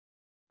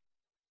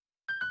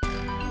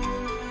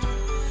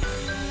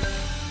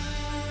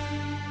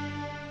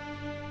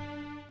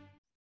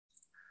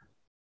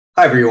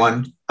Hi,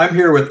 everyone. I'm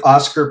here with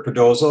Oscar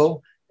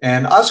Pedroso,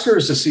 and Oscar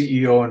is the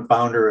CEO and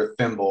founder of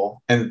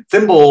Thimble. And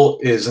Thimble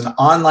is an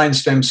online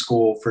STEM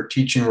school for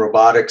teaching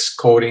robotics,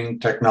 coding,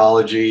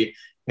 technology,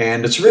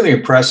 and it's really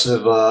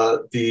impressive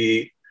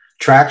the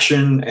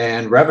traction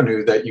and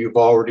revenue that you've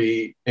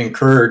already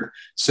incurred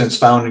since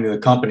founding the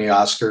company,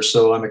 Oscar.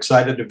 So I'm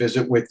excited to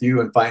visit with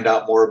you and find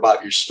out more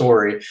about your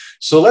story.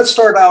 So let's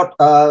start out.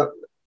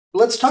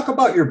 Let's talk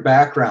about your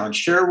background.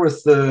 Share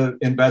with the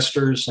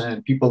investors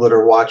and people that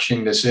are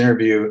watching this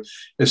interview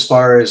as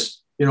far as,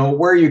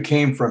 where you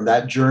came from,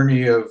 that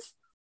journey of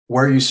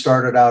where you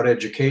started out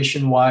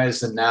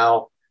education-wise and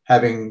now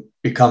having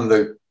become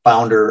the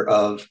founder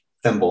of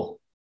Thimble.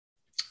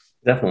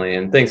 Definitely.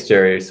 And thanks,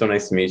 Jerry. So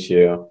nice to meet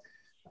you.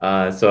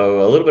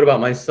 So a little bit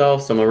about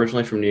myself. So I'm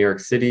originally from New York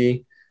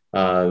City.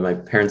 My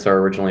parents are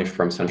originally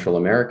from Central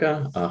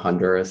America,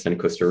 Honduras and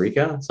Costa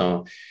Rica.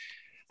 So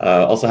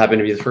also happened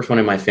to be the first one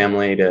in my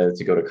family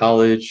to go to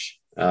college,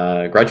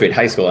 graduate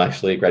high school,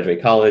 actually,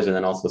 graduate college, and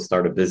then also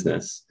start a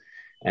business.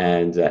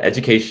 And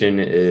education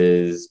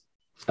is,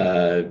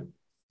 I've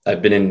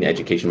been in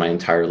education my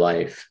entire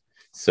life.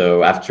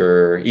 So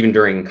even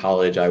during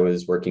college, I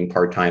was working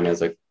part-time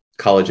as a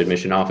college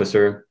admission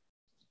officer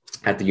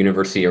at the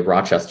University of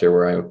Rochester,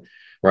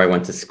 where I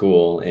went to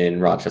school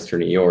in Rochester,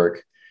 New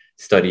York,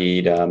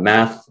 studied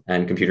math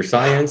and computer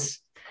science.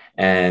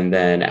 And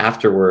then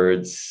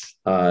afterwards,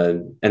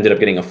 ended up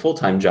getting a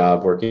full-time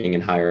job working in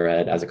higher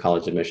ed as a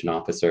college admission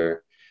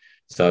officer.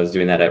 So I was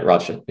doing that at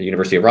the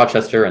University of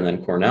Rochester and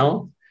then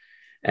Cornell.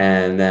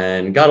 And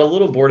then got a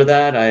little bored of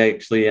that. I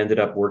actually ended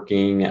up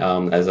working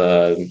as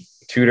a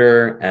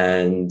tutor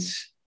and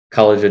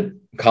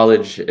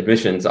college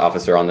admissions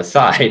officer on the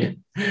side.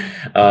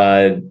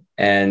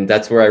 And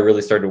that's where I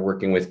really started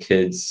working with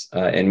kids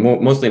and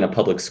mostly in a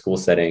public school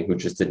setting who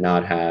just did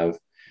not have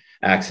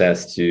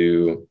access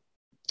to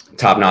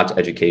top-notch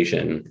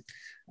education.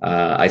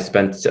 I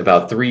spent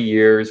about 3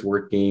 years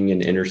working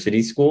in inner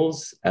city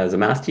schools as a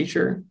math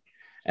teacher.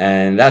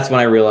 And that's when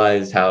I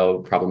realized how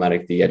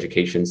problematic the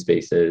education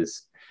space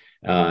is.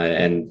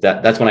 And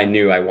that's when I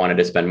knew I wanted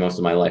to spend most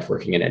of my life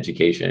working in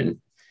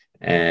education.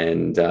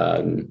 And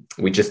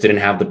we just didn't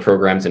have the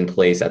programs in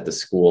place at the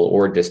school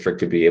or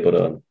district to be able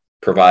to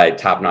provide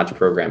top-notch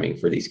programming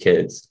for these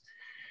kids.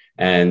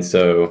 And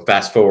so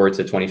fast forward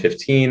to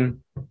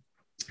 2015,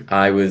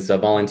 I was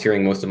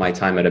volunteering most of my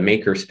time at a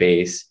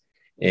makerspace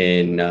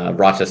in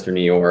Rochester,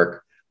 New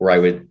York,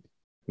 where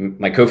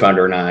my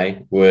co-founder and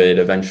I would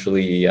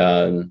eventually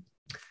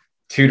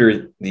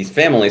tutor these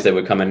families that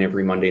would come in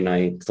every Monday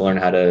night to learn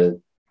how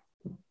to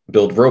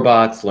build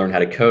robots, learn how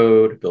to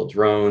code, build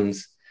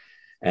drones.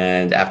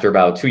 And after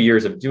about 2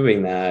 years of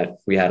doing that,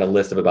 we had a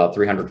list of about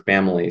 300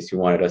 families who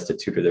wanted us to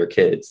tutor their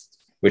kids,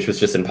 which was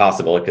just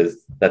impossible because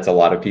that's a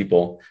lot of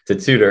people to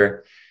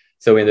tutor.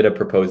 So we ended up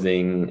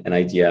proposing an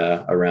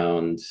idea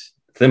around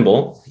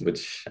Thimble,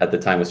 which at the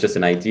time was just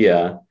an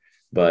idea,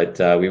 but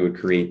we would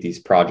create these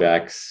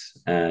projects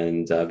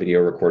and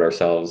video record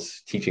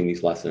ourselves teaching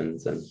these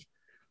lessons. And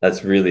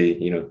that's really,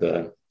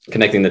 the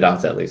connecting the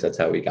dots, at least that's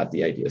how we got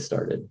the idea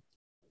started.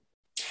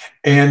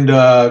 And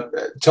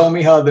tell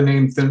me how the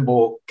name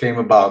Thimble came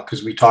about,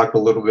 because we talked a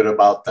little bit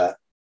about that.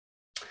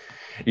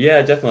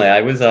 Yeah, definitely.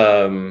 I was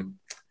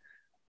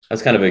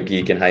kind of a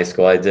geek in high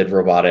school. I did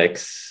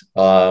robotics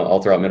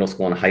all throughout middle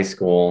school and high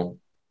school,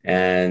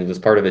 and was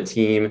part of a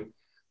team.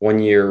 One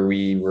year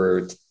we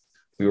were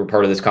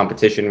part of this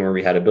competition where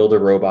we had to build a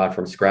robot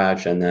from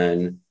scratch, and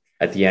then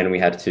at the end we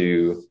had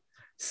to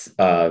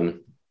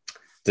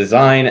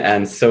design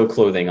and sew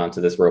clothing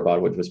onto this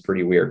robot, which was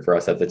pretty weird for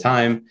us at the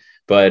time.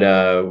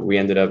 But we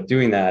ended up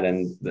doing that,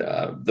 and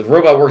the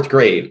robot worked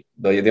great.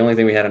 The only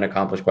thing we hadn't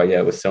accomplished quite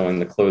yet was sewing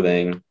the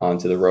clothing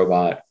onto the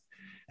robot.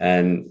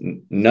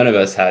 And none of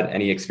us had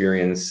any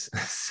experience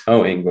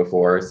sewing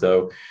before.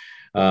 So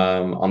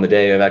on the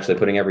day of actually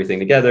putting everything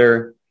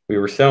together, we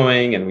were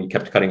sewing and we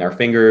kept cutting our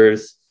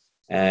fingers.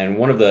 And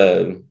one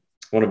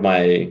of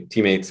my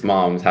teammates'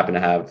 moms happened to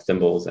have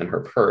thimbles in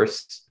her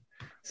purse.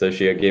 So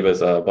she gave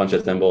us a bunch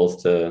of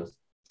thimbles to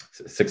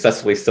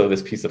successfully sew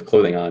this piece of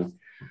clothing on.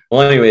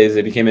 Well, anyways,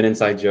 it became an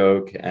inside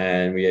joke,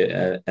 and we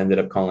ended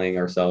up calling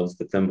ourselves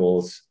the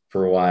Thimbles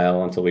for a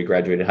while until we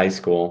graduated high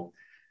school.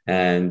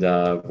 And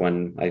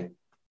when I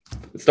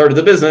started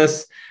the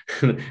business,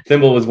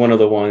 Thimble was one of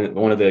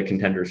the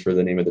contenders for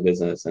the name of the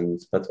business, and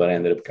that's what I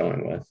ended up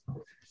going with.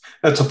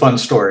 That's a fun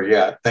story.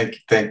 Yeah.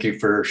 Thank you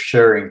for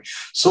sharing.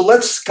 So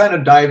let's kind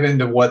of dive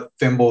into what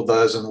Thimble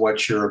does and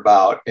what you're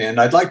about. And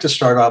I'd like to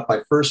start off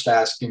by first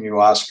asking you,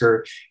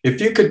 Oscar,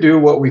 if you could do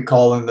what we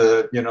call in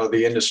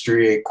the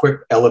industry, a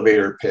quick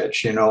elevator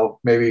pitch,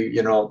 maybe,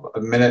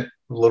 a minute,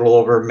 a little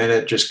over a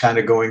minute, just kind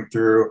of going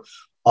through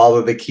all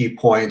of the key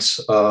points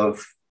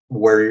of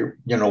where,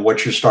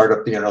 what your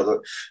startup,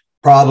 the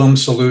problem,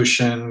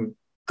 solution,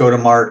 go to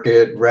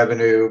market,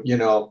 revenue,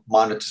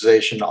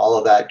 monetization, all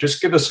of that.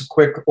 Just give us a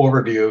quick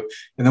overview,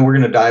 and then we're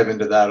going to dive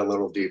into that a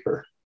little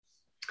deeper.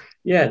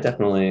 Yeah,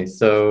 definitely.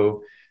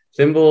 So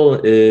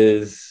Thimble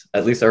is,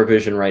 at least our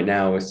vision right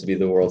now, is to be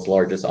the world's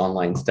largest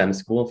online STEM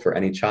school for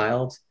any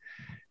child.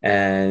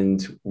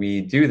 And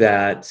we do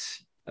that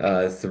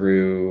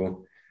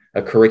through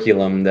a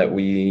curriculum that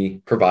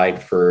we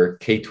provide for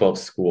K-12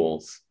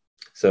 schools.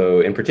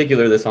 So in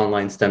particular, this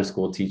online STEM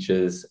school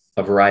teaches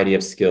a variety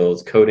of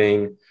skills: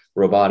 coding,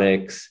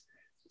 robotics,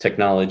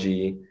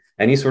 technology,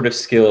 any sort of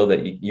skill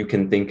that you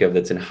can think of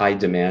that's in high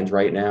demand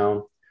right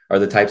now are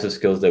the types of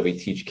skills that we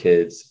teach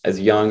kids as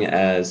young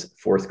as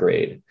fourth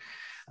grade.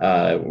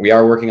 We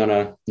are working on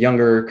a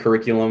younger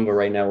curriculum, but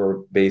right now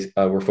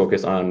we're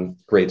focused on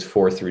grades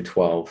 4 through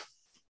 12.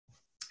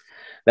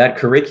 That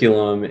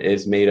curriculum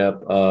is made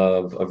up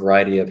of a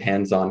variety of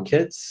hands-on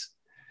kits.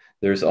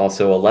 There's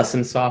also a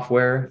lesson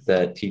software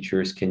that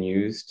teachers can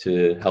use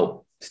to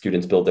help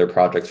students build their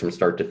projects from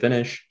start to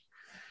finish.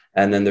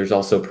 And then there's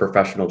also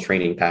professional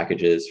training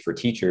packages for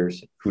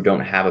teachers who don't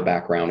have a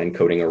background in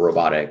coding or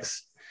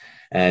robotics.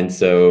 And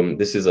so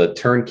this is a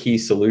turnkey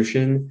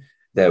solution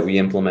that we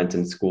implement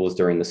in schools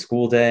during the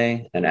school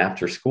day and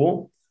after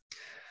school.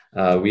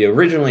 We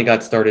originally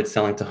got started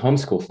selling to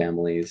homeschool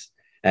families,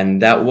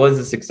 and that was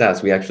a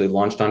success. We actually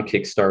launched on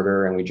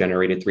Kickstarter and we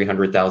generated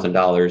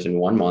 $300,000 in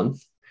 1 month.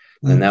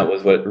 Mm-hmm. And that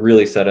was what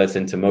really set us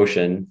into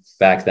motion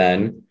back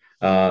then.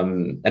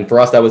 And for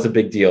us, that was a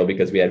big deal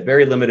because we had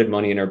very limited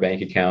money in our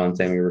bank accounts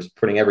and we were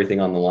putting everything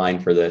on the line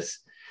for this.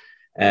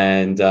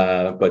 And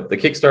but the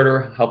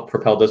Kickstarter helped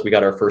propel us. We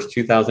got our first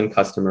 2,000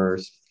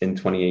 customers in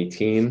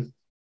 2018.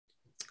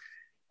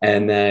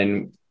 And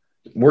then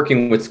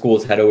working with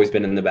schools had always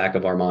been in the back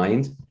of our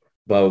mind,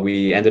 but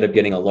we ended up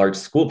getting a large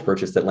school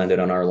purchase that landed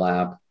on our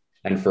lap.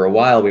 And for a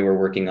while, we were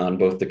working on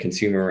both the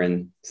consumer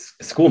and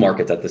school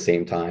markets at the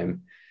same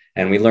time.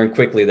 And we learned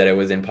quickly that it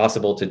was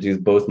impossible to do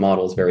both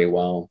models very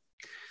well.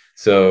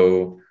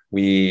 So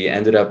we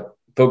ended up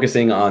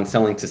focusing on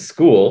selling to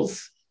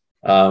schools.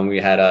 We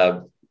had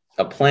a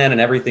plan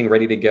and everything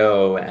ready to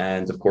go.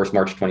 And of course,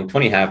 March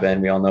 2020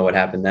 happened. We all know what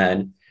happened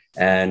then.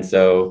 And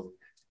so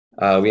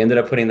we ended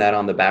up putting that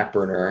on the back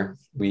burner.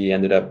 We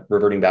ended up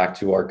reverting back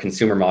to our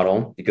consumer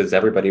model because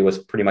everybody was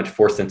pretty much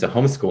forced into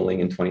homeschooling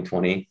in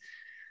 2020.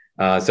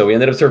 So we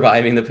ended up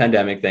surviving the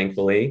pandemic,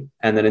 thankfully.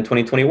 And then in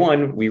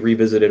 2021, we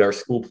revisited our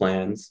school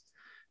plans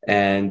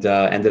and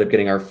ended up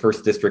getting our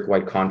first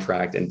district-wide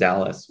contract in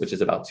Dallas, which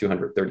is about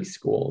 230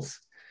 schools.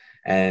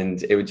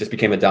 And it just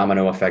became a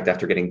domino effect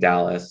after getting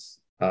Dallas.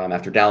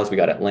 After Dallas, we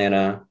got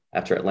Atlanta.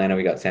 After Atlanta,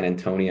 we got San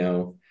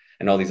Antonio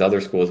and all these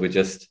other schools. We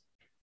just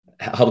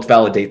helped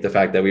validate the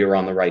fact that we were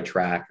on the right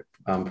track,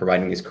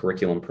 providing these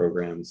curriculum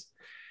programs.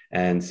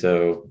 And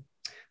so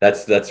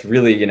that's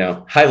really,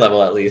 high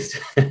level, at least,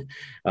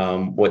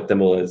 what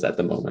Thimble is at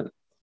the moment.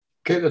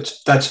 Okay,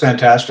 that's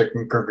fantastic,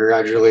 and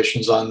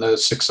congratulations on the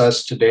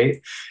success to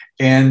date.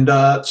 And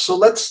so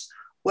let's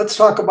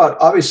talk about,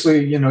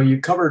 obviously,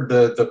 you covered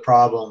the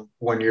problem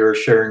when you're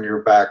sharing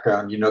your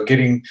background.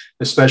 Getting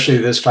especially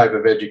this type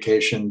of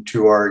education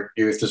to our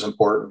youth is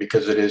important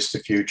because it is the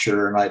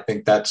future, and I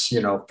think that's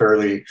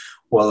fairly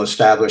well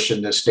established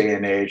in this day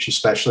and age,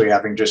 especially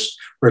having just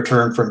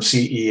returned from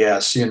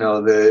CES.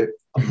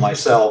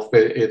 Myself,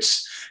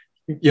 it's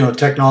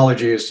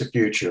technology is the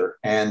future,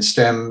 and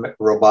STEM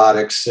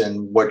robotics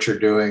and what you're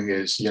doing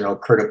is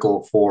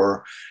critical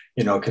for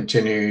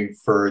continuing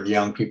for the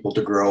young people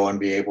to grow and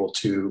be able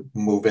to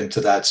move into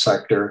that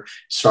sector,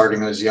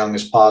 starting as young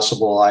as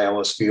possible. I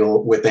always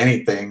feel with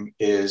anything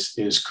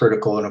is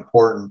critical and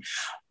important.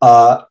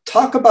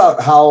 Talk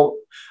about how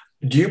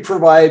do you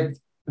provide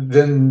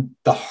then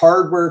the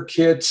hardware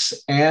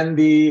kits and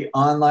the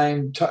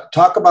online,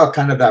 talk about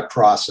kind of that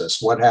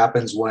process. What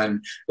happens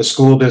when the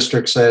school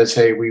district says,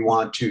 hey, we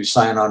want to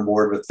sign on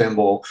board with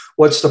Thimble?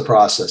 What's the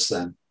process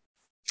then?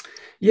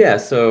 Yeah,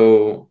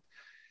 so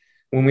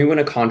when we win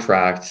a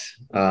contract,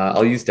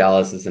 I'll use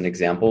Dallas as an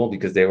example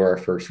because they were our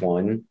first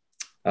one.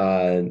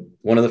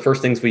 One of the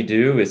first things we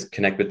do is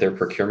connect with their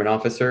procurement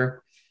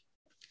officer.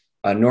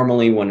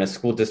 Normally, when a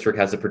school district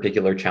has a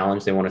particular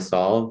challenge they want to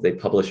solve, they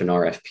publish an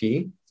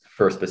RFP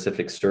for a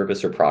specific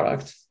service or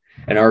product.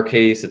 In our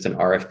case, it's an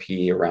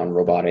RFP around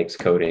robotics,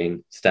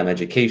 coding, STEM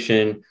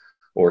education,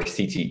 or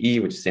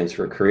CTE, which stands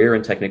for Career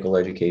and Technical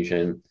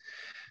Education.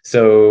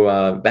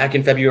 So back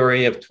in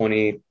February of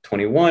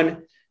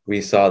 2021, we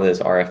saw this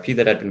RFP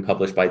that had been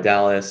published by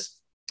Dallas.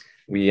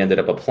 We ended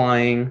up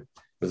applying. It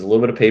was a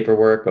little bit of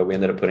paperwork, but we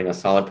ended up putting a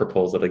solid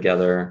proposal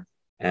together.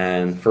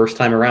 And first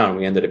time around,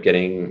 we ended up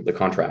getting the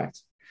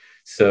contract.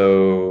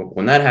 So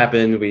when that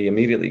happened, we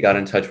immediately got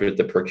in touch with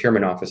the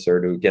procurement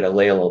officer to get a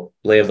lay of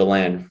the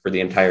land for the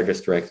entire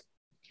district.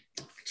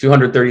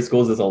 230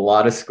 schools is a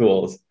lot of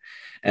schools.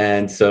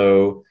 And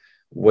so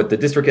what the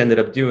district ended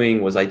up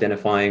doing was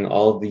identifying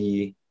all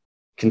the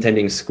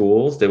contending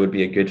schools that would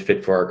be a good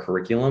fit for our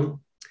curriculum.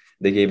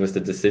 They gave us the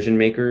decision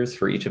makers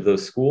for each of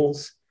those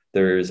schools.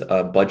 There's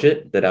a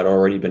budget that had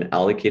already been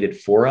allocated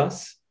for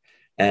us.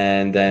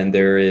 And then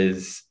there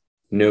is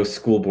no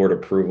school board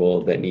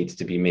approval that needs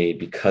to be made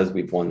because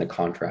we've won the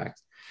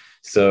contract.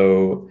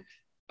 So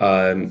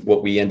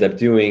what we end up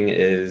doing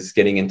is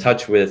getting in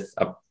touch with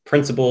a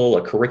principal,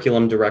 a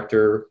curriculum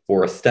director,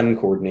 or a STEM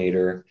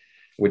coordinator,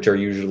 which are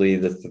usually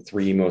the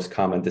three most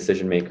common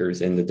decision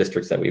makers in the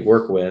districts that we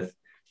work with.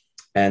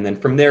 And then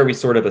from there, we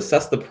sort of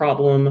assess the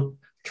problem,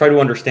 try to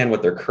understand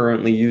what they're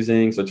currently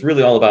using. So it's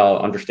really all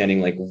about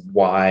understanding like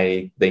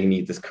why they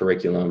need this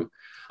curriculum.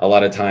 A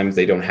lot of times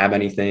they don't have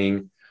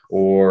anything,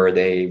 or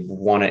they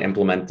want to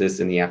implement this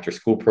in the after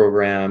school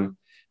program,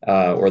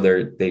 or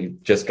they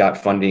just got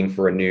funding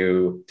for a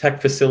new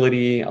tech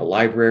facility, a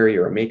library,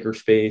 or a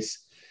makerspace.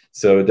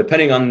 So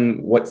depending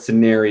on what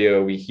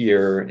scenario we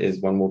hear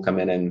is when we'll come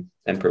in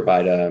and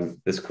provide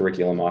this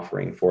curriculum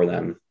offering for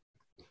them.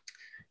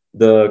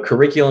 The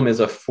curriculum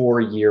is a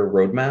 4-year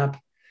roadmap.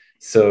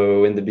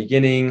 So in the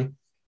beginning,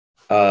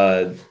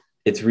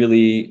 it's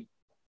really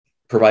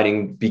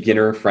providing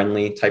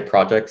beginner-friendly type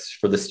projects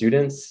for the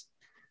students.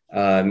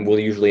 We'll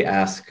usually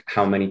ask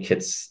how many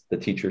kits the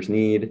teachers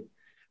need.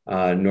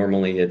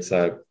 Normally, it's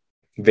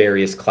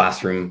various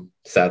classroom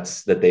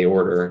sets that they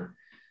order.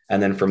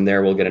 And then from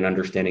there, we'll get an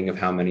understanding of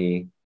how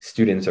many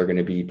students are going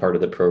to be part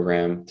of the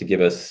program to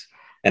give us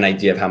an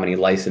idea of how many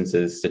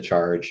licenses to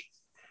charge.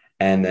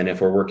 And then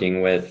if we're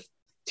working with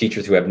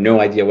teachers who have no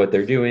idea what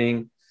they're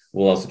doing,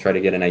 we'll also try to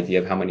get an idea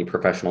of how many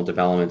professional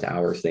development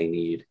hours they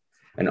need.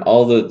 And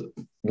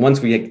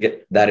once we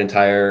get that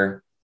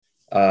entire,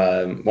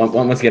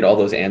 once we get all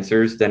those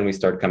answers, then we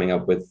start coming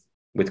up with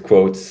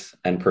quotes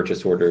and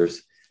purchase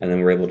orders, and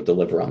then we're able to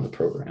deliver on the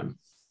program.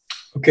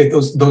 Okay,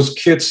 those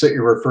kits that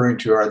you're referring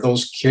to, are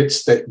those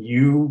kits that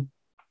you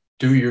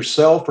do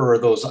yourself, or are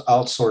those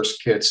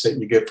outsourced kits that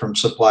you get from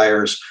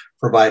suppliers,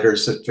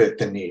 providers that fit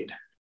the need?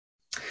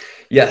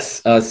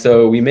 Yes,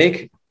 so we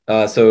make,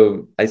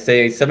 so I'd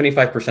say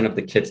 75% of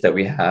the kits that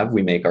we have,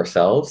 we make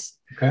ourselves.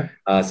 Okay.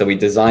 So we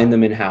design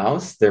them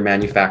in-house. They're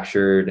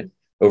manufactured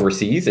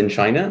overseas in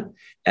China.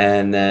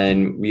 And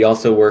then we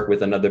also work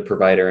with another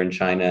provider in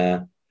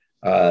China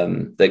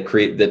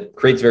that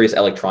creates various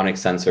electronic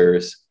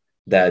sensors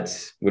that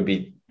would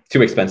be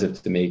too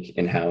expensive to make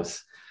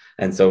in-house.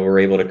 And so we're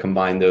able to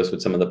combine those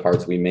with some of the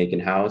parts we make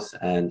in-house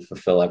and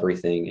fulfill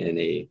everything in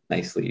a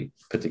nicely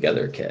put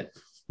together kit.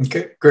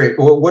 Okay, great.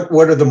 Well,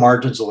 what do the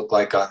margins look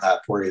like on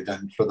that for you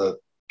then, for the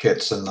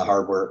kits and the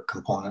hardware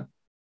component?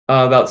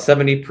 About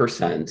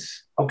 70%.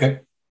 Okay,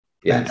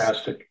 yes.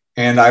 Fantastic.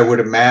 And I would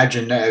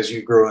imagine as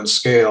you grow and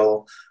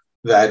scale,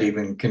 that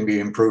even can be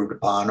improved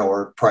upon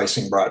or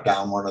pricing brought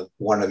down,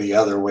 one or the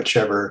other,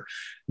 whichever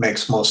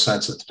makes most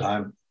sense at the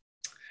time.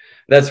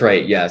 That's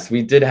right. Yes,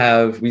 we did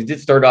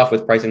start off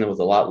with pricing that was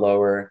a lot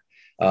lower,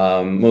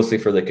 mostly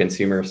for the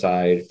consumer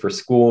side. For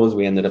schools,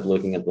 we ended up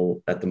looking at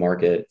the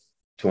market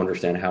to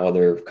understand how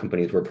other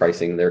companies were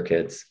pricing their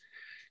kits,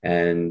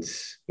 and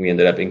we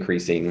ended up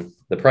increasing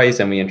the price,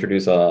 and we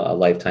introduced a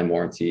lifetime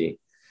warranty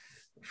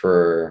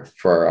for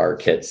our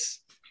kits.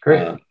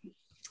 Great.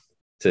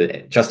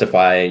 To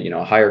justify,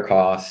 a higher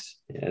cost,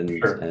 and,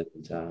 sure. and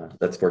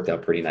that's worked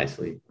out pretty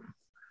nicely.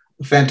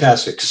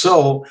 Fantastic.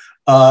 So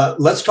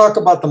let's talk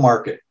about the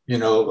market.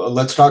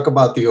 Let's talk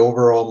about the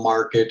overall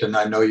market. And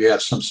I know you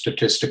have some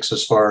statistics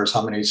as far as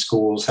how many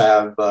schools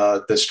have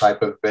this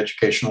type of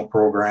educational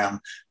program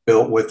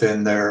built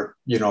within their,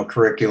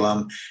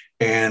 curriculum.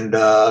 And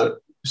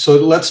so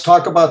let's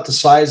talk about the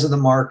size of the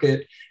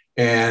market,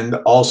 and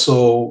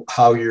also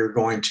how you're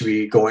going to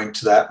be going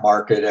to that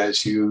market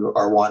as you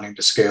are wanting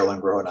to scale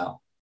and grow now.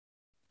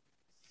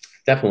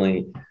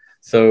 Definitely.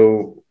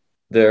 So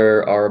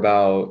there are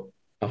about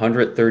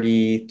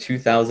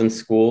 132,000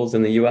 schools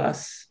in the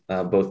US,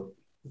 both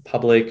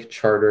public,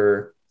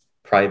 charter,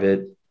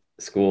 private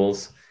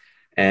schools.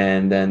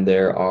 And then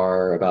there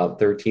are about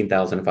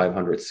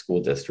 13,500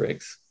 school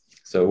districts.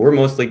 So we're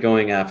mostly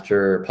going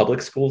after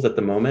public schools at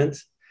the moment.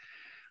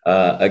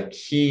 A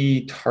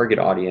key target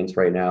audience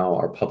right now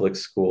are public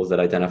schools that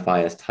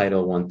identify as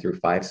Title I through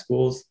 5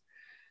 schools.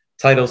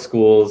 Title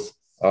schools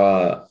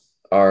are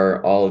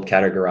all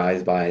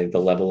categorized by the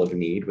level of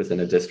need within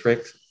a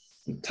district.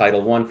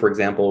 Title I, for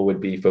example,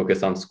 would be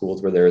focused on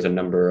schools where there is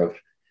a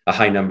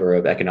high number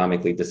of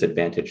economically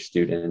disadvantaged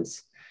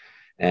students.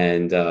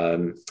 And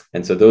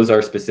so those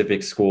are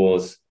specific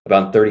schools.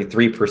 About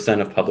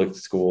 33% of public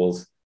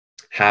schools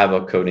have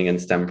a coding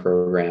and STEM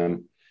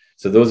program.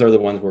 So those are the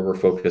ones where we're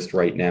focused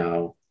right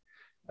now.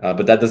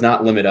 But that does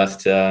not limit us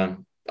to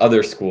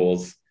other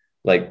schools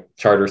like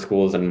charter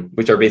schools,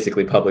 which are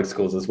basically public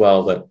schools as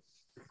well, but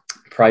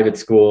private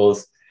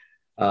schools.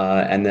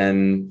 And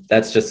then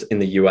that's just in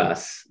the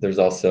US. There's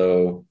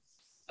also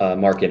a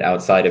market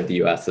outside of the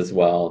US as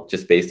well,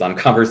 just based on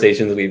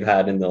conversations we've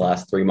had in the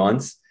last 3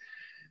 months.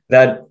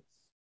 That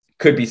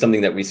could be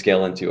something that we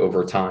scale into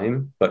over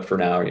time. But for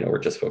now, we're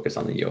just focused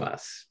on the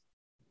US.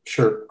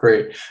 Sure.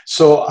 Great.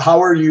 So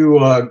how are you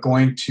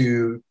going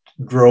to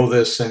grow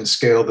this and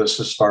scale this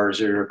as far as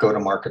your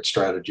go-to-market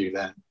strategy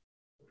then?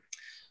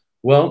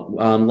 Well,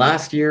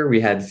 last year we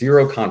had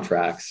 0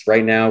 contracts.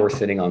 Right now we're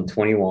sitting on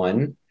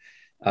 21.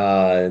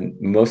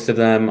 Most of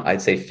them,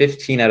 I'd say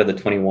 15 out of the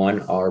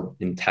 21 are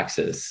in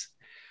Texas.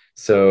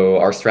 So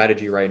our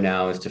strategy right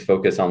now is to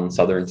focus on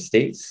southern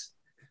states,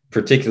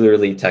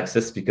 particularly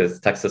Texas,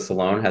 because Texas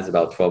alone has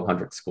about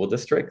 1,200 school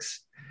districts.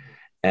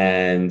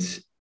 And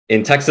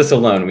in Texas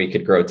alone, we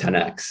could grow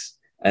 10x.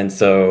 And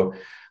so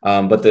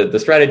But the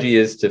strategy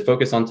is to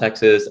focus on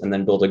Texas and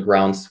then build a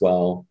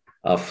groundswell.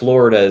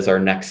 Florida is our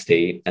next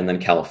state, and then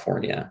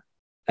California.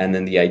 And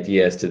then the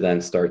idea is to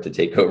then start to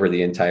take over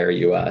the entire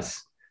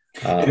US.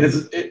 And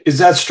is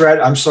that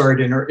strat? I'm sorry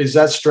to interrupt. Is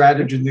that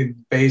strategy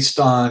based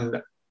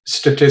on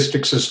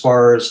statistics as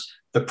far as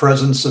the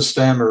presence of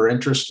STEM or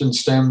interest in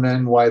STEM,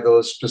 then why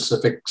those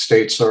specific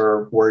states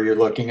are where you're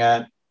looking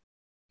at?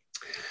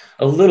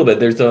 A little bit.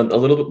 There's a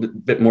little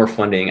bit more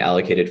funding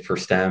allocated for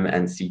STEM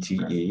and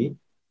CTE,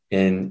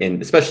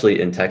 in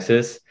especially in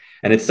Texas.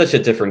 And it's such a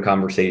different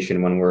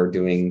conversation when we're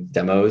doing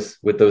demos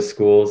with those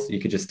schools. You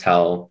could just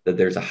tell that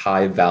there's a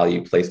high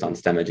value placed on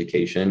STEM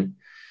education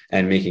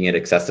and making it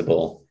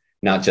accessible,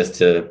 not just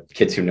to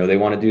kids who know they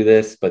want to do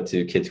this, but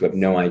to kids who have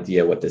no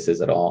idea what this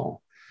is at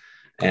all.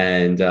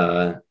 And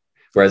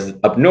whereas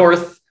up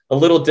north, a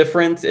little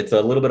different, it's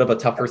a little bit of a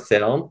tougher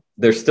sell.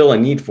 There's still a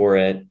need for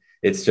it.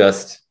 It's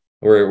just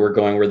we're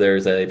going where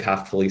there's a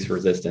path to least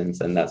resistance,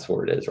 and that's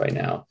where it is right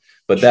now.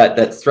 But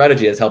that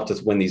strategy has helped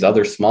us win these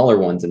other smaller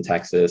ones in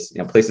Texas,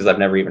 places I've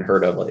never even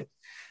heard of, like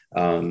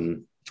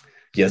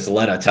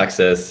Ysleta,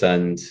 Texas,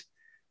 and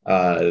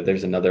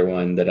there's another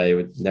one that I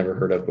would never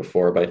heard of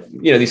before. But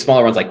these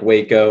smaller ones like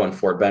Waco and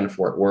Fort Bend,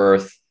 Fort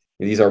Worth.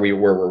 These are where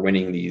we're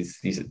winning these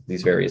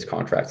various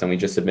contracts, and we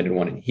just submitted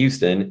one in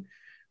Houston,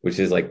 which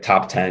is like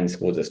top 10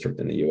 school district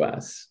in the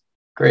U.S.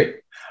 Great.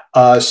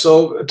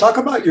 So talk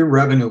about your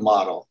revenue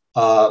model.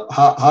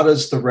 How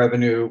does the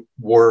revenue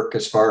work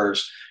as far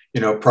as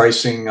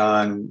pricing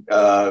on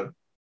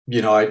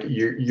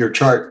your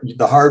chart,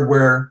 the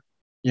hardware,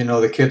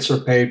 the kits are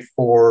paid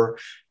for,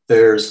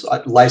 there's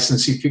a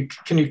licensing fee.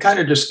 Can you kind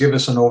of just give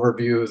us an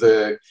overview of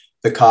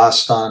the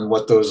cost on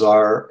what those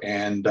are,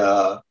 and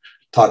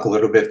talk a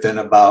little bit then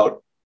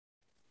about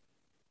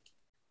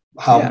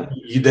how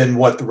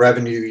what the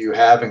revenue you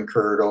have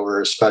incurred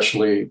over,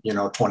 especially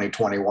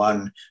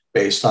 2021,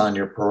 based on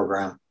your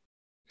program?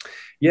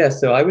 Yeah,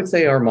 so I would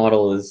say our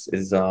model is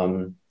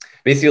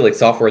basically like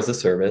software as a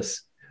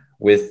service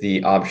with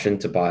the option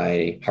to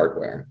buy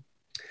hardware.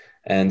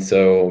 And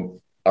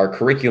so our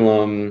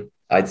curriculum,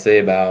 I'd say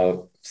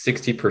about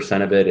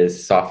 60% of it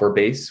is software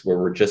based, where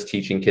we're just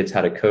teaching kids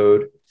how to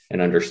code and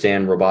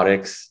understand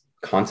robotics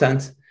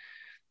content.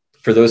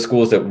 For those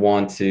schools that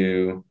want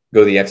to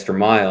go the extra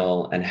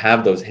mile and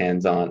have those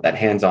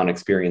hands-on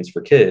experience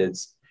for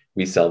kids,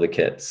 we sell the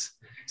kits.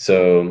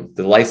 So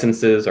the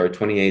licenses are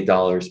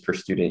 $28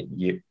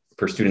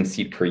 per student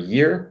seat per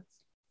year.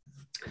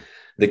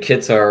 The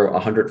kits are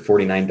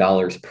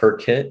 $149 per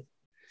kit.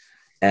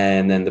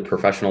 And then the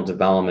professional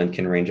development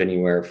can range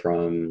anywhere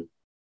from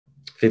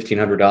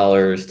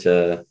 $1,500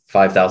 to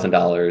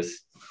 $5,000,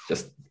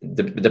 just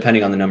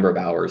depending on the number of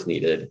hours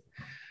needed.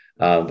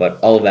 But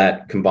all of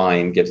that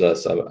combined gives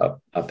us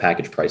a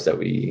package price that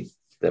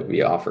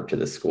we offer to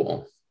the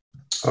school.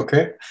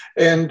 Okay.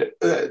 And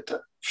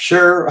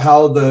share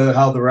how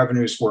the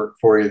revenues work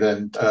for you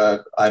then.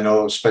 I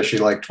know, especially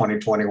like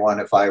 2021,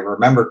 if I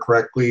remember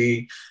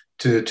correctly,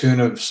 to the tune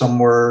of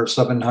somewhere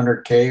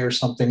 $700K or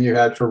something you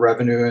had for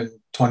revenue in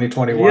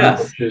 2021,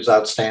 yes, which is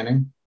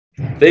outstanding.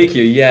 Thank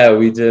you. Yeah,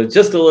 we did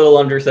just a little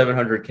under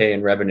 700K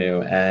in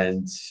revenue.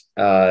 And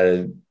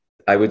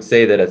I would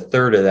say that a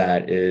third of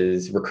that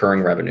is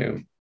recurring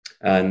revenue.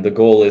 And the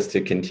goal is to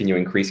continue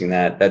increasing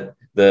that. That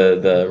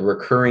the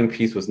recurring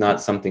piece was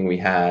not something we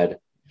had,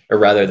 or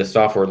rather the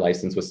software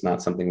license was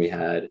not something we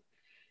had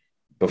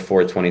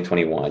before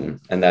 2021.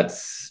 And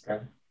that's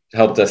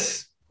helped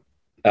us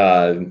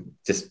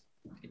just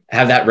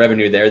have that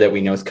revenue there that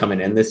we know is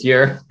coming in this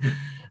year.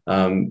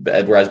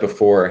 Whereas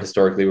before,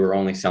 historically, we were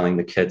only selling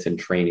the kits and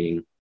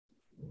training.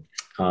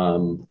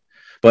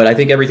 But I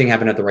think everything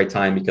happened at the right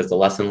time, because the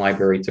lesson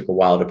library took a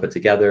while to put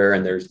together,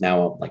 and there's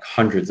now like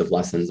hundreds of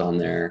lessons on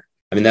there.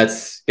 I mean,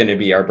 that's going to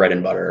be our bread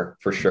and butter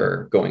for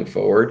sure going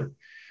forward.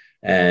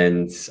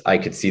 And I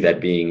could see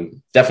that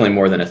being definitely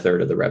more than a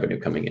third of the revenue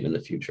coming in the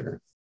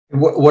future.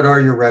 What are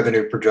your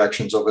revenue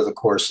projections over the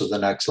course of the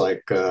next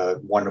 1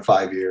 to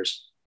 5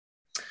 years?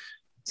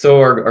 So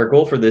our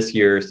goal for this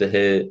year is to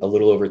hit a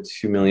little over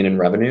 2 million in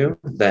revenue,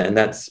 and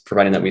that's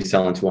providing that we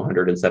sell into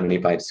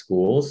 175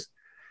 schools.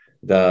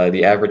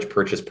 The average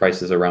purchase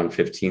price is around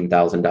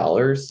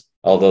 $15,000,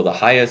 although the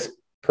highest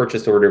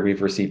purchase order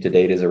we've received to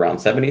date is around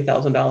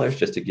 $70,000,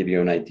 just to give you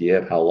an idea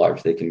of how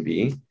large they can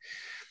be.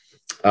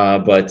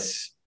 But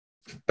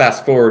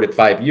fast forward at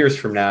 5 years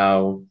from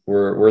now,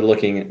 we're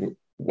looking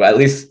at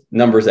least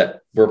numbers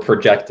that we're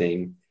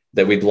projecting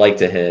that we'd like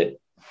to hit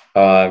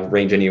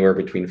range anywhere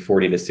between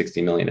 40 to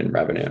 60 million in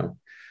revenue.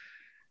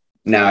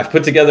 Now, I've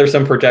put together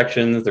some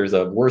projections. There's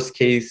a worst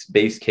case,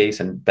 base case,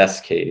 and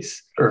best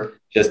case, sure,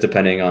 just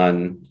depending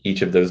on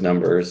each of those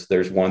numbers.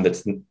 There's one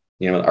that's,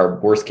 our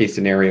worst case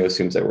scenario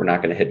assumes that we're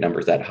not going to hit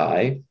numbers that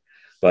high,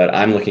 but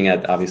I'm looking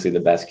at obviously the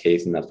best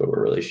case, and that's what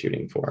we're really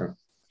shooting for.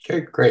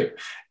 Okay, great.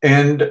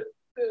 And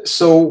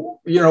so,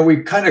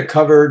 we kind of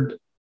covered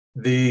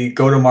the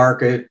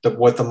go-to-market,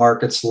 what the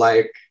market's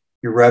like,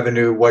 your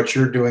revenue, what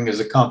you're doing as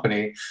a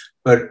company.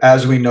 But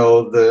as we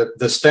know,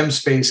 the STEM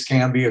space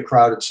can be a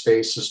crowded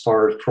space as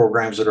far as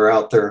programs that are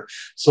out there.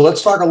 So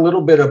let's talk a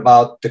little bit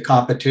about the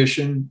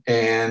competition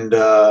and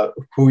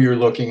who you're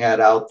looking at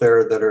out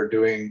there that are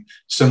doing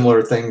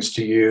similar things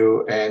to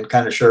you, and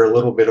kind of share a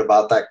little bit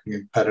about that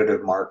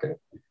competitive market.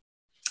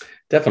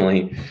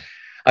 Definitely.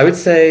 I would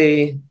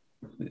say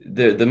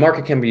the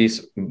market can be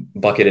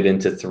bucketed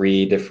into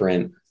three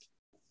different,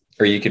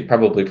 or you could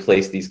probably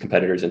place these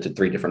competitors into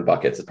three different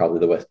buckets. Is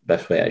probably the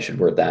best way I should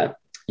word that.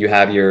 You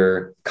have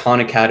your Khan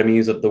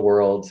Academies of the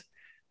world,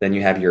 then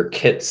you have your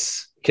kit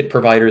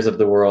providers of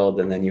the world,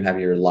 and then you have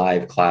your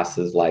live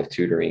classes, live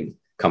tutoring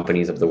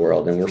companies of the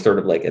world. And we're sort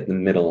of like at the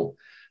middle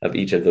of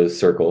each of those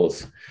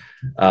circles.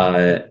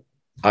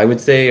 I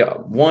would say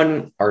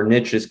one, our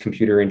niche is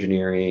computer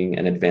engineering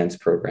and advanced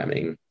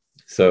programming.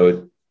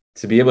 So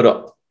to be able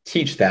to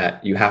teach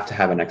that, you have to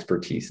have an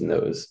expertise in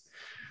those.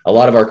 A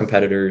lot of our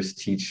competitors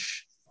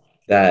teach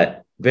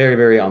that very,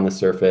 very on the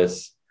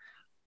surface.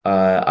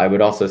 I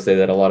would also say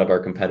that a lot of our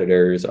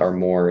competitors are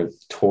more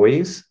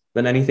toys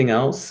than anything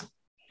else,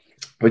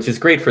 which is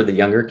great for the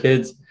younger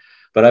kids.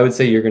 But I would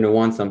say you're going to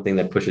want something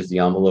that pushes the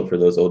envelope for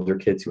those older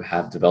kids who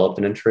have developed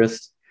an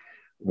interest,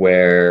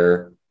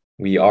 where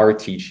we are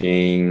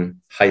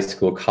teaching high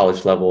school,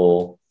 college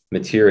level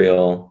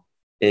material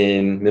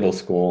in middle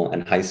school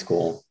and high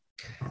school,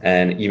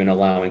 and even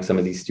allowing some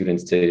of these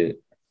students to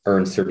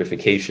earn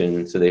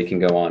certification so they can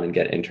go on and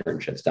get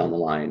internships down the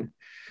line.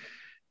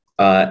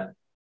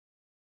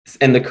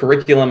 And the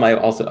curriculum, I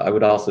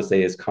would also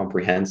say, is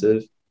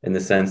comprehensive in the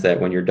sense that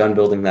when you're done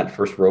building that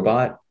first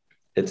robot,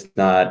 it's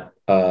not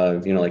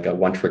like a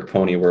one-trick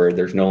pony where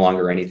there's no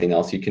longer anything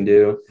else you can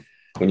do.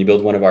 When you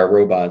build one of our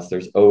robots,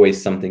 there's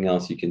always something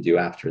else you can do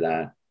after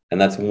that.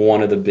 And that's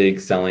one of the big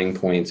selling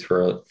points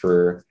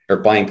or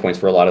buying points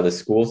for a lot of the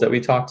schools that we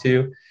talk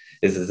to,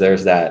 is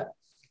there's that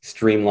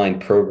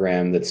streamlined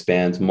program that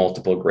spans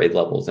multiple grade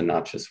levels and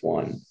not just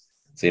one.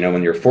 So,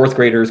 when your fourth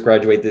graders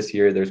graduate this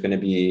year, there's going to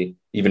be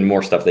even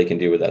more stuff they can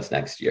do with us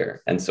next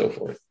year, and so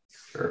forth.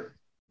 Sure.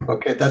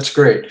 Okay, that's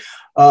great.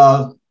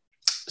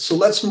 So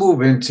let's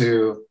move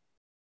into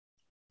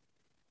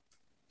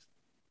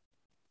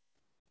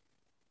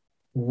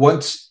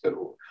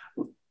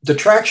the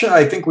traction.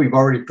 I think we've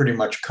already pretty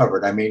much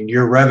covered. I mean,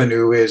 your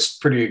revenue is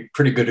pretty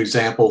good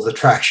example of the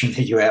traction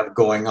that you have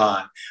going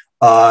on.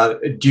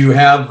 Do you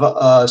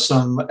have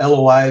some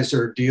LOIs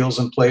or deals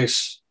in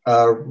place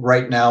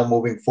right now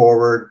moving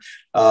forward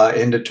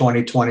into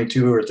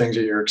 2022, or things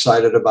that you're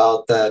excited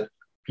about that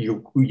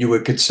you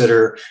would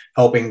consider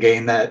helping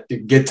get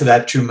to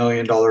that $2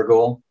 million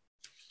goal?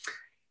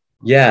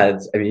 Yeah,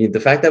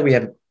 the fact that we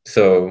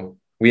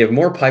have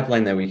more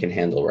pipeline than we can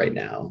handle right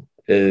now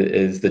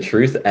is the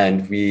truth.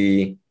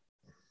 And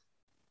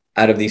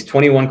out of these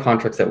 21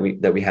 contracts that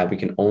we have, we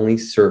can only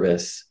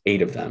service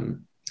 8 of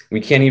them.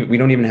 We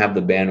don't even have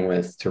the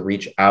bandwidth to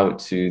reach out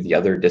to the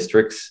other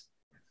districts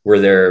where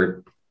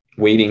they're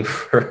waiting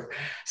for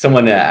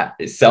someone to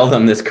sell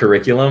them this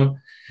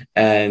curriculum.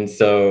 And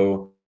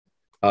so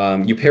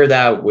you pair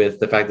that with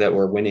the fact that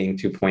we're winning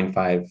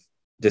 2.5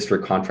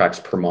 district contracts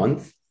per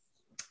month.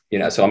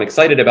 So I'm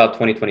excited about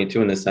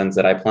 2022 in the sense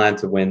that I plan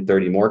to win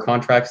 30 more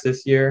contracts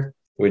this year,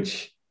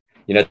 which,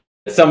 at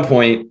some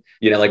point,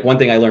 like one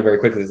thing I learned very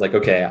quickly is like,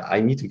 okay,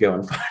 I need to go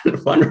and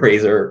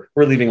fundraiser.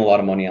 We're leaving a lot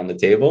of money on the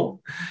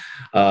table.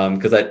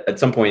 Because at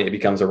some point it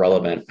becomes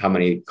irrelevant how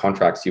many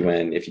contracts you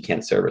win if you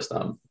can't service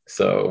them.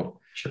 So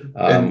sure.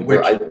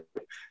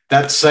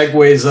 That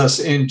segues us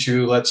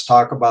into, let's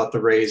talk about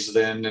the raise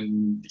then,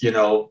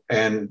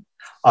 and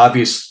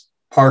obvious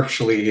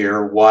partially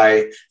here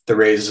why the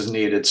raise is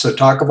needed. So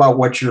talk about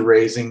what you're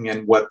raising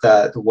and what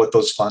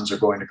those funds are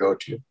going to go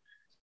to,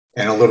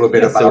 and a little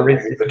bit about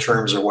the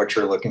terms of what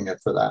you're looking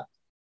at for that.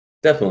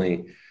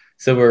 Definitely.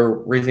 So we're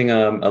raising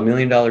 $1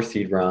 million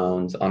seed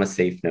round on a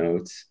safe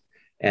note.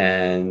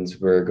 And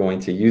we're going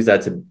to use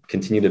that to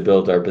continue to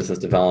build our business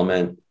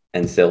development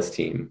and sales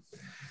team.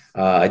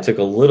 I took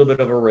a little bit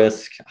of a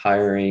risk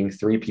hiring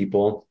 3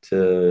 people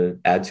to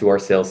add to our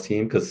sales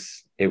team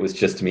because it was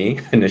just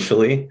me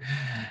initially.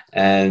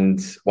 And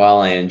while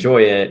I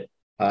enjoy it,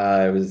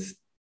 I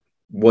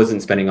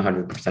wasn't spending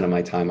 100% of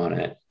my time on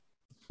it,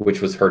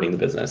 which was hurting the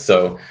business.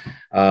 So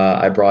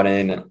I brought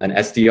in an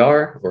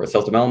SDR, or a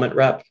sales development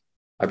rep.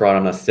 I brought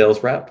on a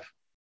sales rep.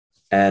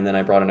 And then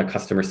I brought in a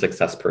customer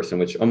success person,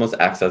 which almost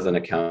acts as an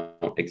account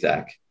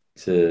exec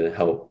to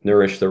help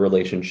nourish the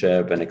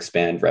relationship and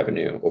expand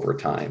revenue over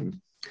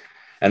time.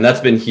 And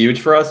that's been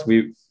huge for us.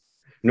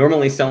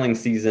 Normally selling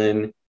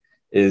season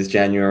is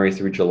January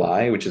through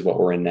July, which is what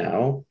we're in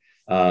now.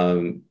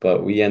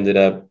 But we ended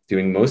up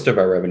doing most of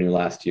our revenue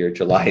last year,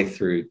 July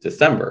through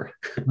December,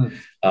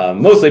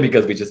 mostly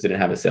because we just didn't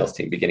have a sales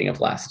team beginning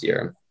of last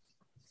year.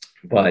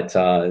 But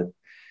so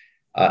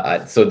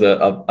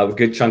a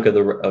good chunk of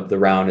the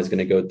round is going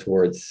to go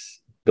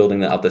towards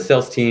building out the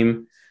sales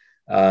team,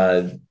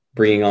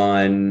 bringing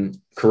on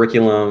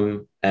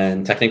curriculum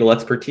and technical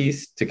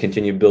expertise to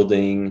continue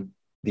building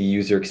the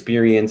user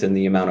experience and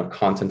the amount of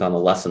content on the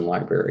lesson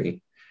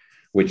library.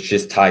 which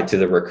is tied to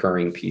the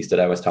recurring piece that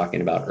I was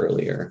talking about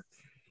earlier.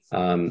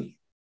 And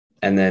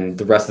then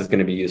the rest is going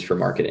to be used for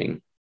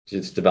marketing,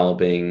 just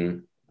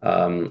developing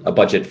a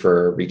budget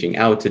for reaching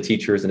out to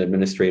teachers and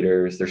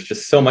administrators. There's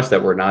just so much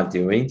that we're not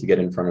doing to get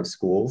in front of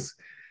schools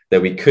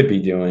that we could be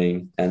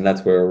doing. And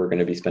that's where we're going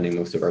to be spending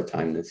most of our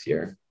time this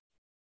year.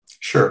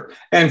 Sure.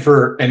 And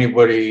for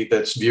anybody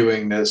that's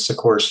viewing this, of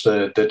course,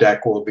 the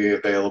deck will be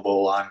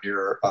available on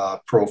your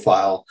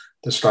profile,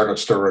 the Startup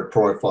Story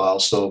profile,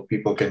 so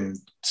people can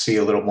see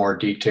a little more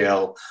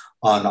detail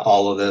on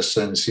all of this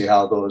and see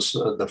how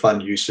the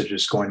fund usage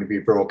is going to be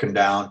broken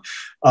down.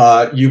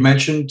 You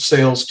mentioned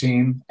sales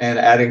team and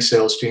adding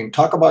sales team.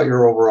 Talk about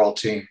your overall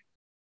team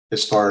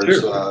as far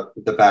as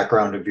the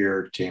background of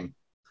your team.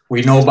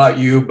 We know about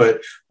you,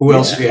 but who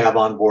else do you have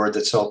on board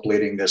that's helped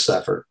leading this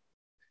effort?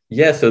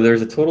 Yeah, so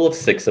there's a total of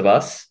 6 of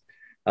us.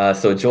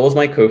 So Joel's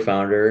my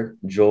co-founder.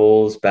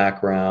 Joel's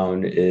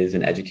background is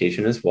in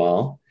education as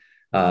well.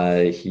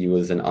 He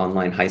was an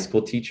online high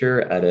school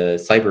teacher at a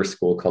cyber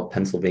school called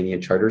Pennsylvania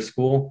Charter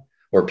School,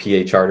 or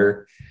PA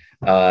Charter.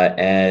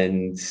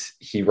 And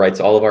he writes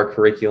all of our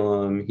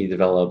curriculum. He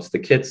develops the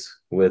kits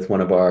with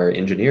one of our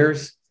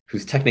engineers,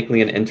 who's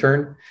technically an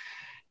intern.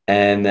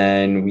 And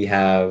then we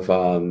have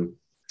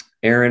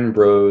Aaron,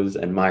 Rose,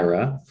 and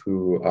Myra,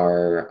 who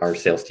are our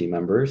sales team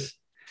members.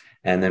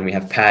 And then we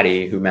have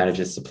Patty, who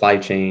manages supply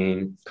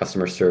chain,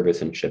 customer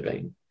service, and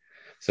shipping.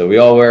 So we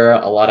all wear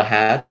a lot of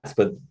hats,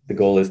 but the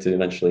goal is to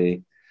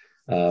eventually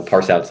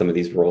parse out some of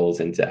these roles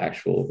into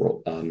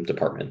actual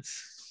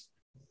departments.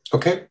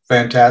 Okay,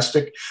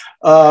 fantastic.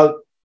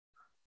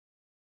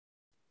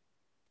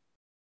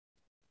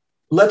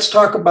 Let's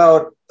talk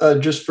about,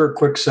 just for a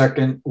quick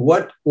second,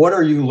 what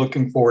are you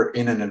looking for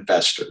in an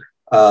investor?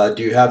 Do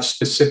you have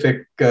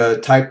specific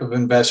type of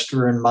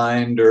investor in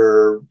mind,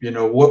 or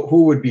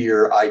who would be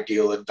your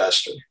ideal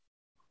investor?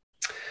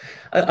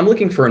 I'm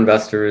looking for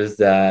investors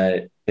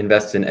that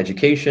invest in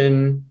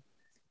education,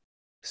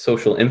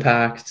 social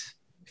impact,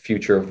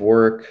 future of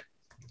work.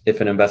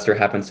 If an investor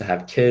happens to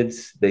have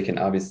kids, they can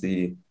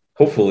obviously,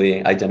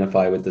 hopefully,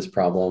 identify with this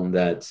problem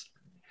that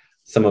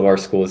some of our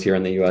schools here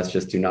in the US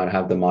just do not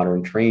have the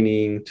modern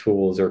training,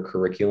 tools, or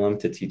curriculum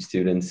to teach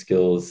students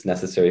skills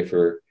necessary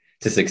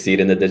to succeed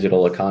in the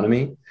digital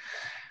economy.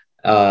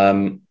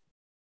 I'm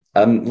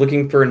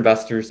looking for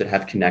investors that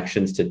have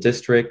connections to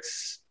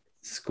districts,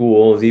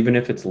 schools, even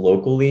if it's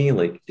locally,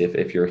 like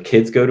if your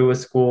kids go to a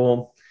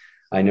school.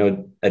 I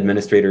know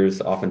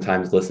administrators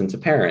oftentimes listen to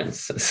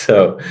parents.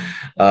 So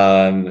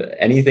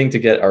anything to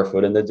get our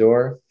foot in the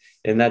door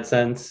in that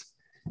sense.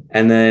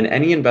 And then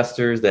any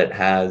investors that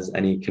has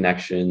any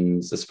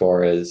connections as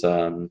far as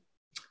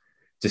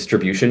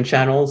distribution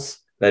channels.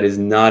 That is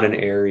not an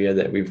area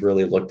that we've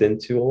really looked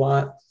into a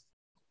lot,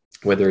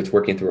 whether it's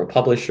working through a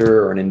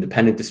publisher or an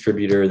independent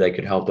distributor that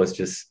could help us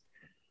just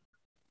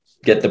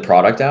get the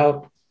product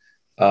out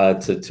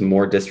to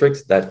more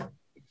districts. That,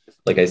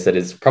 like I said,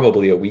 is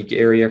probably a weak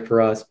area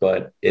for us,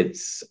 but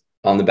it's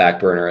on the back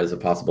burner as a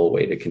possible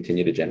way to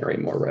continue to generate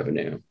more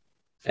revenue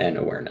and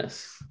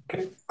awareness.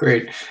 Okay,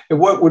 great. And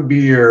what would be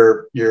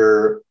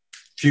your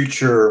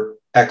future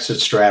exit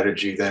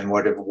strategy then?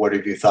 What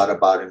have you thought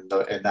about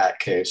in that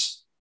case?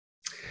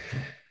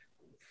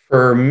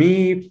 For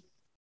me,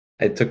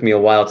 it took me a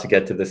while to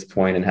get to this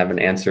point and have an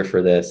answer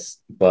for this,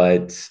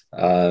 but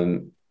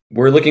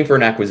we're looking for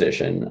an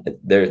acquisition.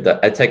 The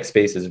edtech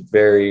space is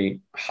very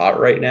hot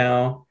right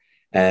now,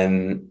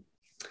 and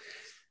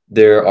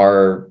there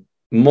are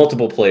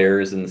multiple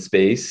players in the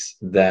space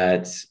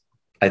that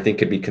I think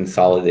could be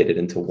consolidated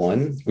into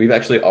one. We've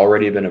actually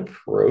already been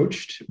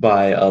approached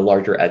by a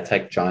larger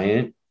edtech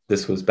giant.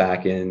 This was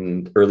back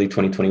in early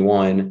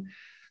 2021.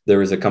 There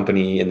was a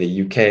company in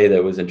the UK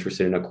that was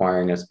interested in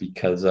acquiring us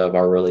because of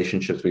our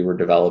relationships we were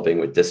developing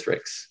with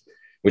districts,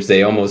 which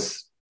they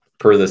almost,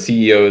 per the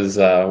CEO's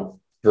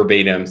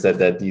verbatim, said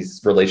that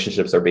these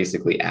relationships are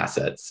basically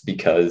assets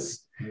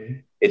because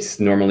it's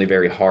normally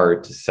very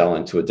hard to sell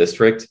into a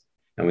district,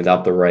 and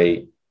without the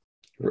right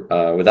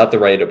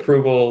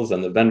approvals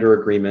and the vendor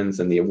agreements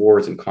and the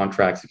awards and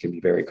contracts, it can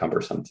be very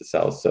cumbersome to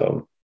sell.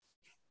 So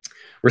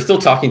we're still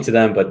talking to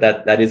them, but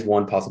that is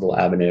one possible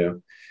avenue,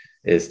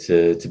 is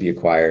to be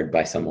acquired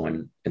by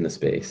someone in the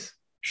space.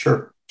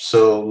 Sure.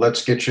 So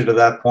let's get you to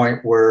that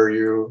point where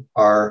you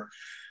are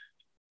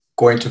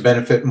going to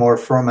benefit more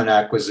from an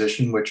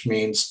acquisition, which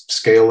means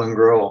scale and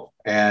grow.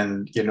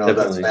 And, Definitely.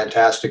 That's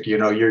fantastic.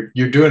 You're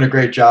doing a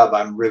great job.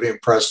 I'm really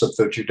impressed with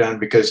what you've done,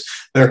 because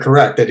they're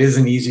correct. It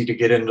isn't easy to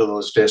get into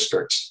those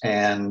districts.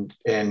 And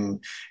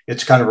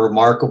it's kind of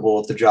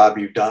remarkable the job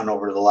you've done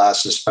over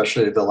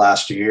especially the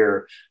last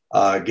year,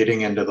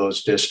 getting into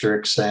those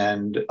districts.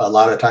 And a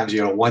lot of times,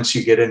 once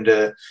you get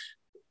into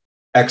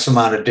X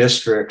amount of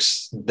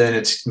districts, then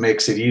it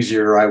makes it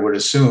easier, I would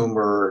assume,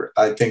 or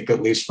I think,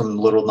 at least from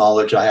the little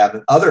knowledge I have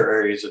in other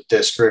areas of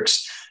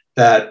districts,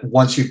 that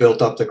once you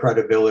built up the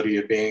credibility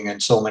of being in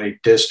so many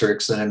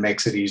districts, then it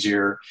makes it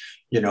easier,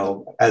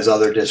 as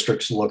other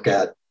districts look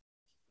at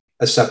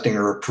accepting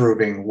or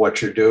approving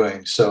what you're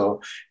doing.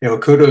 So,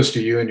 kudos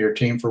to you and your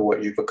team for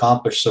what you've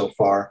accomplished so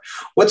far.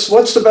 What's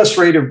the best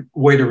way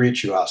to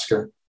reach you,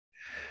 Oscar?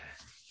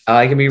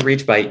 I can be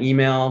reached by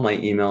email. My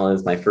email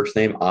is my first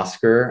name,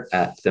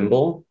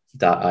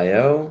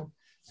 oscar@thimble.io.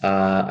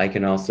 I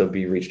can also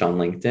be reached on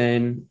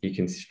LinkedIn. You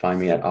can find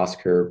me at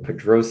Oscar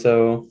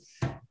Pedroso,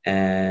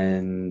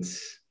 and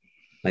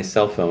my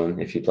cell phone,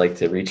 if you'd like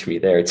to reach me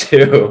there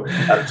too.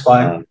 That's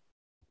fine.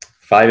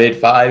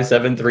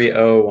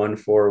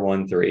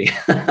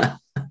 585-730-1413.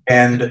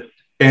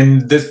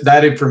 And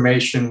that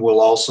information will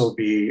also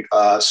be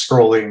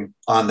scrolling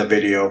on the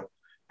video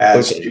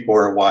as people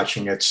are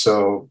watching it.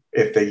 So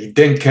if they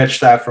didn't catch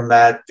that from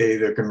that, they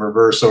either can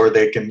reverse or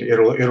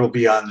it'll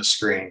be on the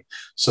screen.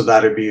 So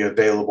that'll be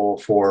available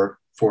for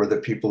the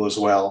people as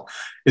well.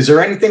 Is there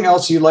anything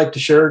else you'd like to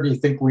share? Do you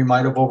think we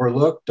might have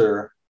overlooked,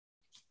 or?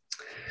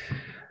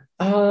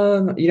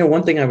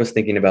 One thing I was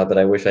thinking about that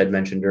I wish I'd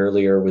mentioned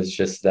earlier was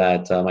just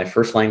that my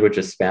first language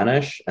is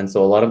Spanish. And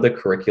so a lot of the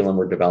curriculum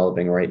we're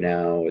developing right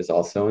now is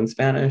also in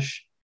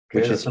Spanish,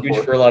 which is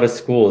huge for a lot of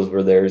schools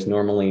where there's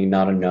normally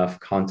not enough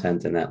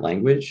content in that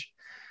language.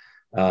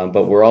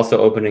 But we're also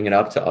opening it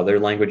up to other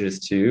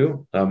languages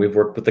too. We've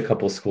worked with a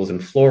couple of schools in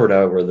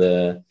Florida where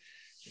the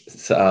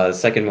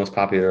second most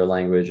popular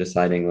language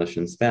aside English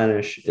and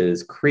Spanish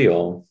is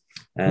Creole.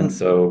 And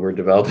so we're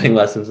developing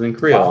lessons in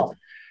Creole. Wow.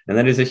 And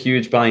that is a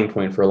huge buying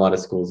point for a lot of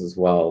schools as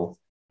well.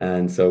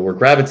 And so we're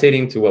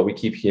gravitating to what we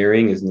keep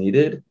hearing is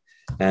needed.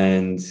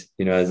 And,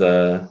 as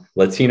a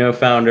Latino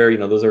founder,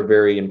 those are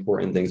very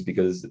important things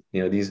because,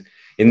 these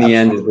in the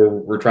end, is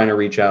we're trying to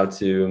reach out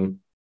to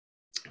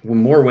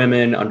more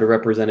women,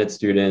 underrepresented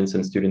students,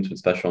 and students with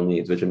special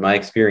needs, which in my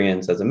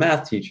experience as a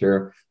math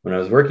teacher, when I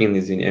was working in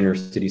these inner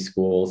city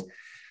schools,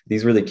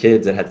 these were the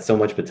kids that had so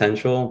much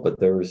potential, but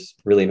there was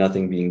really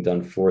nothing being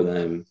done for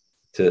them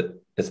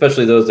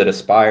especially those that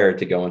aspired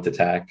to go into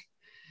tech.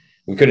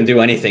 We couldn't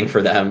do anything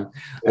for them,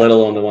 let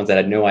alone the ones that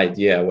had no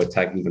idea what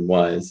tech even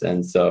was.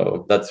 And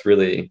so that's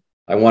really,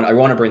 I want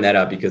to bring that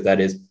up because that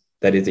is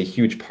a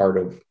huge part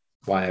of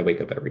why I wake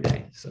up every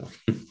day. So.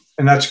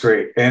 And that's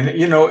great. And,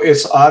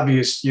 it's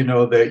obvious,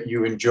 that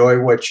you enjoy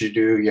what you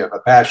do. You have a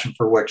passion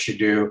for what you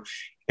do.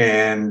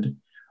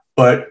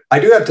 But I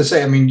do have to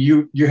say,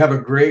 you have a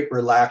great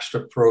relaxed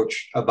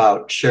approach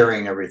about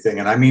sharing everything.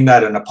 And I mean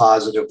that in a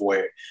positive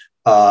way.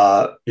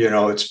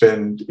 It's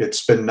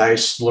been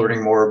nice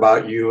learning more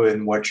about you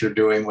and what you're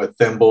doing with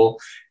Thimble.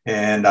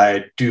 And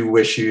I do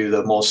wish you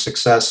the most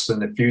success in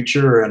the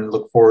future and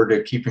look forward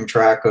to keeping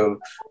track of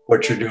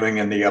what you're doing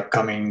in the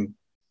upcoming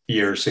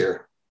years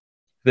here.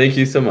 Thank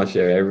you so much,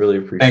 Jerry. I really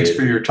appreciate it. Thanks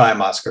for your time,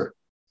 Oscar.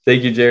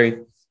 Thank you, Jerry.